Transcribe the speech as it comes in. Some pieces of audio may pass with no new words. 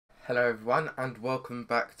Hello everyone and welcome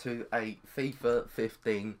back to a FIFA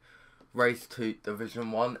 15 Race to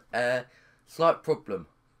Division 1. Slight problem.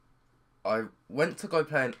 I went to go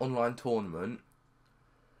play an online tournament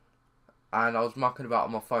and I was mucking about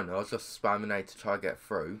on my phone. I was just spamming A to try to get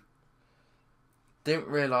through. Didn't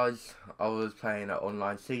realise I was playing an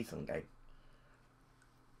online season game.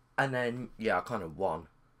 And then, yeah, I kind of won.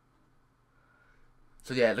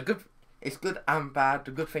 So yeah, it's good and bad.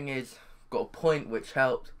 The good thing is, got a point which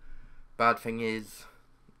helped. Bad thing is,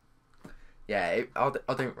 yeah, I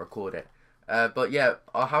didn't record it. But yeah,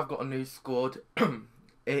 I have got a new squad.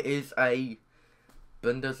 It is a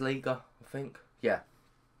Bundesliga, I think. Yeah.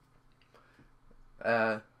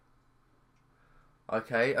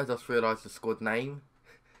 Okay, I just realised the squad name.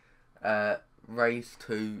 Race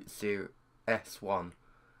to S1.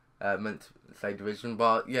 Meant to say division,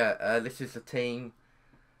 but yeah, this is a team.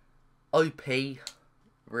 OP,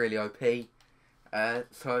 really OP.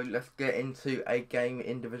 So let's get into a game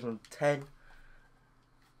in Division 10.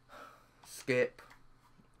 Skip.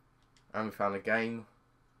 And we found a game.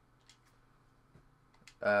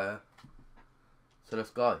 So let's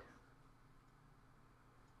go.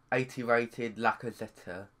 80 rated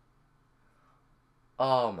Lacazette.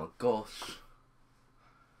 Oh my gosh.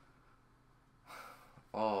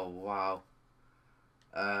 Oh wow.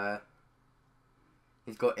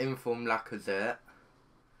 He's got informed Lacazette.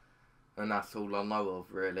 And that's all I know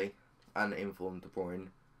of, really. And informed De Bruyne.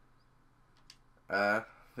 But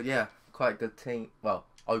yeah, quite a good team. Well,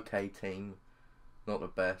 okay team. Not the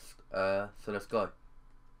best. So let's go.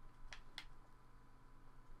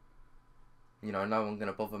 You know, no one's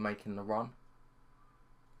going to bother making the run.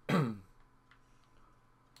 I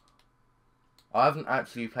haven't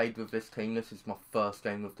actually played with this team. This is my first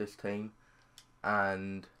game with this team.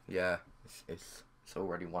 And yeah, it's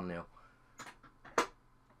already 1-0.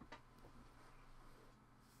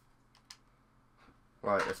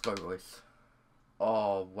 Right, let's go, boys.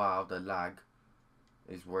 Oh, wow, the lag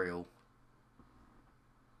is real.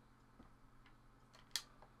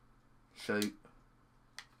 Shoot.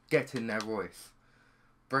 Get in there, Royce.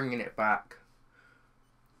 Bringing it back.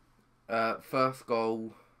 First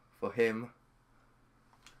goal for him.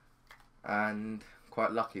 And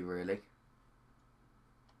quite lucky, really.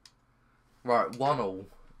 Right, 1-1.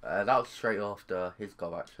 That was straight after his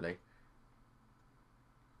goal, actually.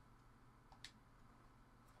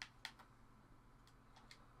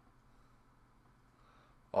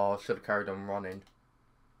 Oh, I should have carried on running.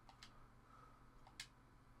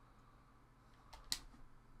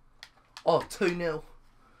 Oh, 2-0.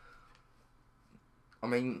 I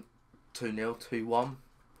mean, 2-0, 2-1.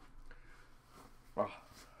 Oh.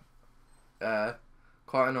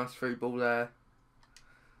 Quite a nice through ball there.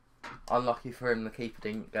 Unlucky for him, the keeper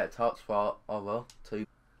didn't get touched, but oh well.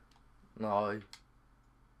 No.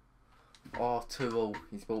 Oh, 2-2.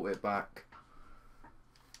 He's brought it back.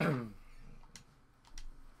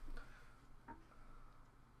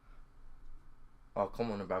 Oh,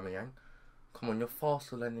 come on, Aubameyang. Come on, you're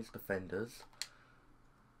faster than his defenders.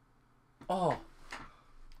 Oh!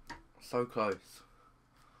 So close.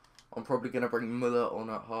 I'm probably going to bring Muller on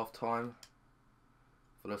at half time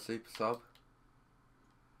for the super sub.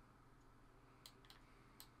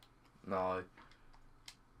 No.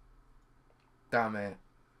 Damn it.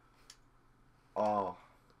 Oh,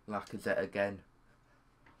 Lacazette again.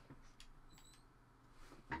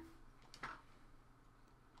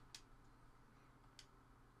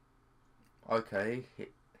 Okay,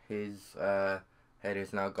 his head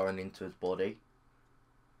is now going into his body.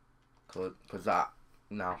 Because that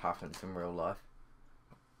now happens in real life.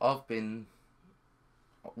 I've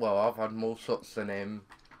had more shots than him.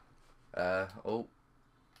 Oh,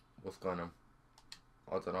 what's going on?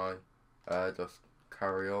 I don't know. Just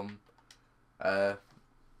carry on.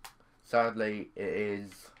 Sadly, it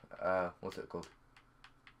is, what's it called?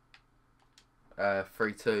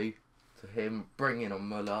 3-2 to him, bringing on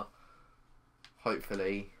Muller.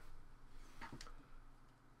 Hopefully.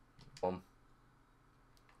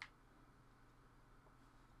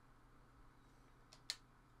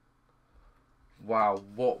 Wow,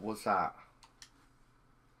 what was that?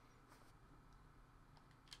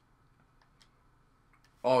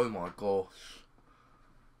 Oh my gosh.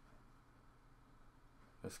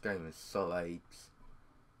 This game is so AIDS.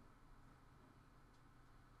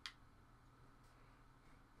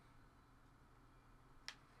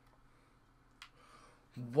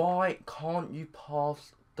 Why can't you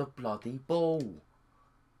pass the bloody ball?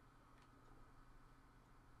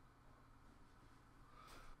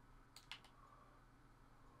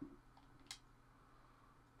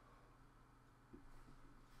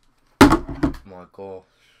 My gosh.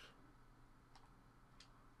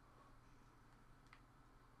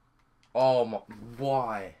 Oh my,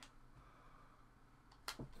 why?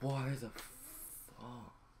 Why the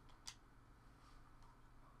fuck?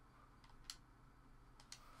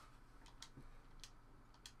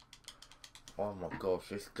 Oh my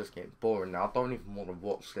gosh, it's just getting boring now. I don't even want to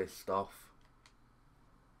watch this stuff.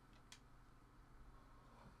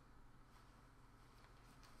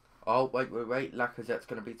 Oh, wait. Lacazette's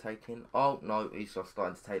going to be taking... Oh, no, he's just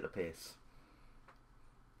starting to take the piss.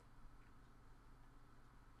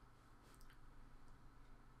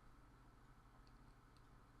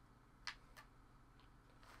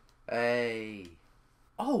 Hey.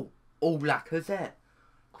 Oh, Lacazette.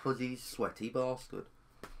 Because he's sweaty bastard.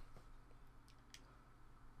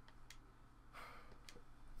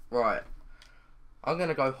 Right. I'm going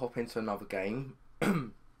to go hop into another game.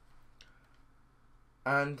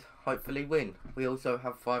 And hopefully win. We also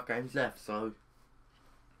have 5 games left, so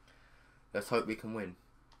let's hope we can win.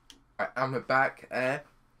 Right, and we're back.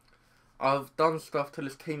 I've done stuff to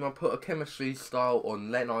this team. I put a chemistry style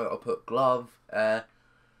on Leno. I put glove. I've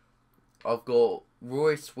got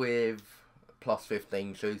Royce with plus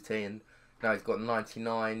 15 shooting. Now he's got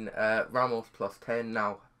 99. Ramos plus 10.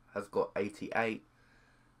 Now has got 88.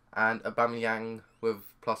 And Aubameyang with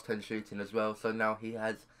plus 10 shooting as well. So now he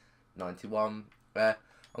has 91.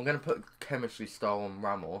 I'm going to put chemistry style on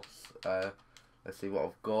Ramos. Let's see what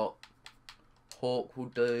I've got. Hawk will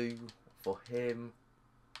do for him.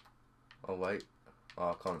 Oh wait. Oh,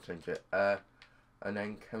 I can't change it. And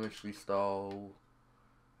then chemistry style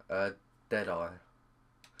Deadeye.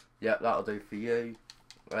 Yep, that'll do for you.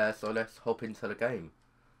 So let's hop into the game.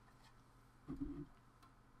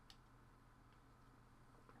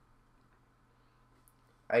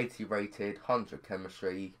 $80 rated, 100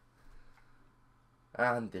 chemistry,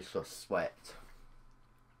 and it's just sweat.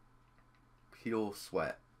 Pure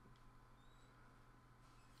sweat.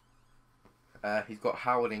 He's got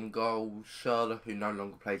Howard in goal, Sherlock, who no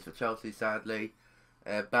longer plays for Chelsea sadly,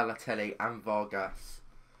 Balotelli and Vargas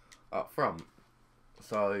up front.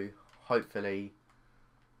 So hopefully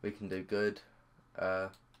we can do good.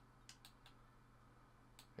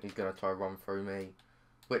 He's going to try to run through me,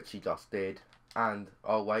 which he just did. And,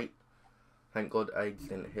 oh wait, thank God eggs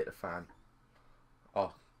didn't hit the fan.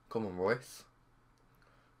 Oh, come on Royce.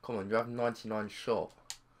 Come on, you have 99 shot.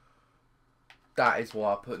 That is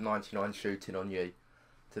why I put 99 shooting on you.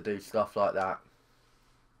 To do stuff like that.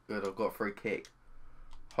 Good, I've got a free kick.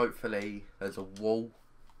 Hopefully, there's a wall.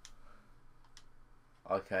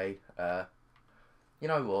 Okay, you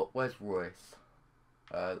know what, where's Royce?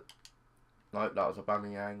 Nope, that was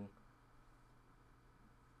Aubameyang.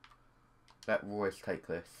 Let Royce take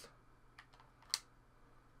this.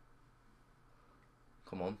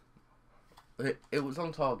 Come on. It was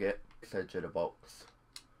on target. Edge of the box.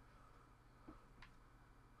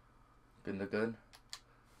 Gundogan.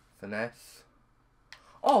 Finesse.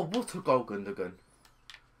 Oh, what a goal, Gundogan.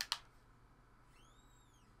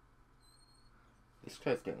 This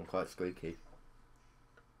chair's getting quite squeaky.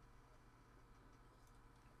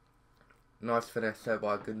 Nice finesse there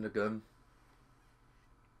by Gundogan.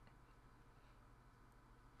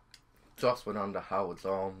 Just went under Howard's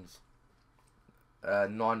arms.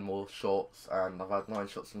 9 more shots, and I've had 9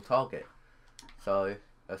 shots on target. So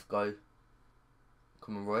let's go.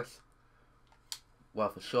 Come on, Royce.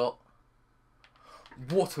 Worth a shot.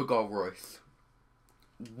 What a goal, Royce.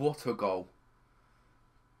 What a goal.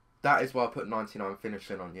 That is why I put 99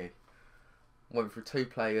 finishing on you. Went through 2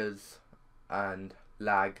 players and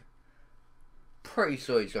lag. Pretty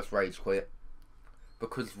sure he's just rage quit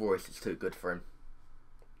because Royce is too good for him.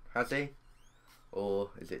 Has he?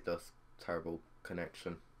 Or is it just terrible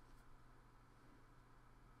connection?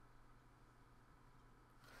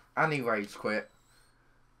 And he rage quit.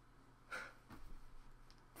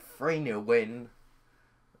 3-0 win.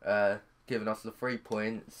 Giving us the 3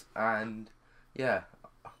 points. And yeah.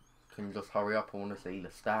 Can you just hurry up? I want to see the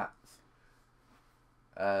stats.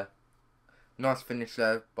 Nice finish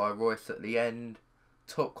there by Royce at the end.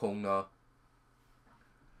 Top corner.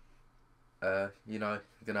 You know,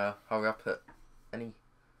 you're gonna hurry up at any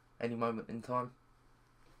moment in time.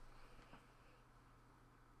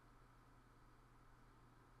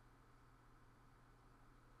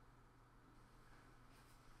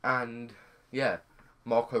 And yeah,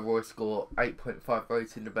 Marco Royce scored 8.5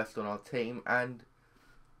 rating, the best on our team. And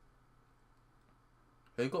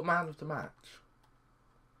who got man of the match?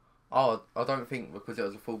 Oh, I don't think because it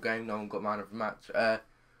was a full game, no one got man of the match.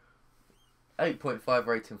 8.5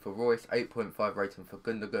 rating for Royce, 8.5 rating for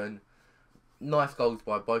Gundogan. Nice goals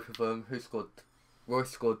by both of them. Who scored?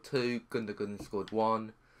 Royce scored 2, Gundogan scored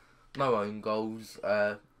 1. No own goals.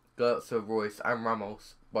 Goetze, Royce and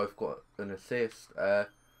Ramos both got an assist.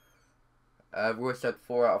 Roy said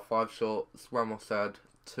 4 out of 5 shots. Ramos said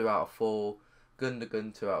 2 out of 4.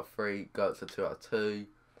 Gundogan 2 out of 3. Goetze 2 out of 2.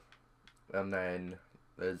 And then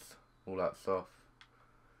there's all that stuff.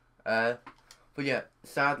 But yeah,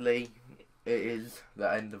 sadly, it is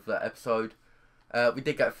the end of the episode. We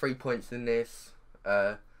did get 3 points in this.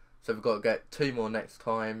 So we've got to get 2 more next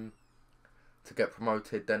time to get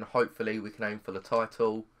promoted. Then hopefully we can aim for the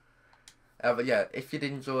title. But yeah, if you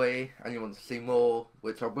did enjoy and you want to see more,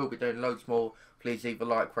 which I will be doing loads more, please leave a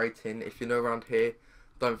like rating. If you're new around here,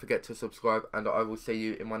 don't forget to subscribe, and I will see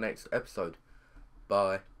you in my next episode.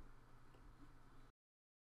 Bye.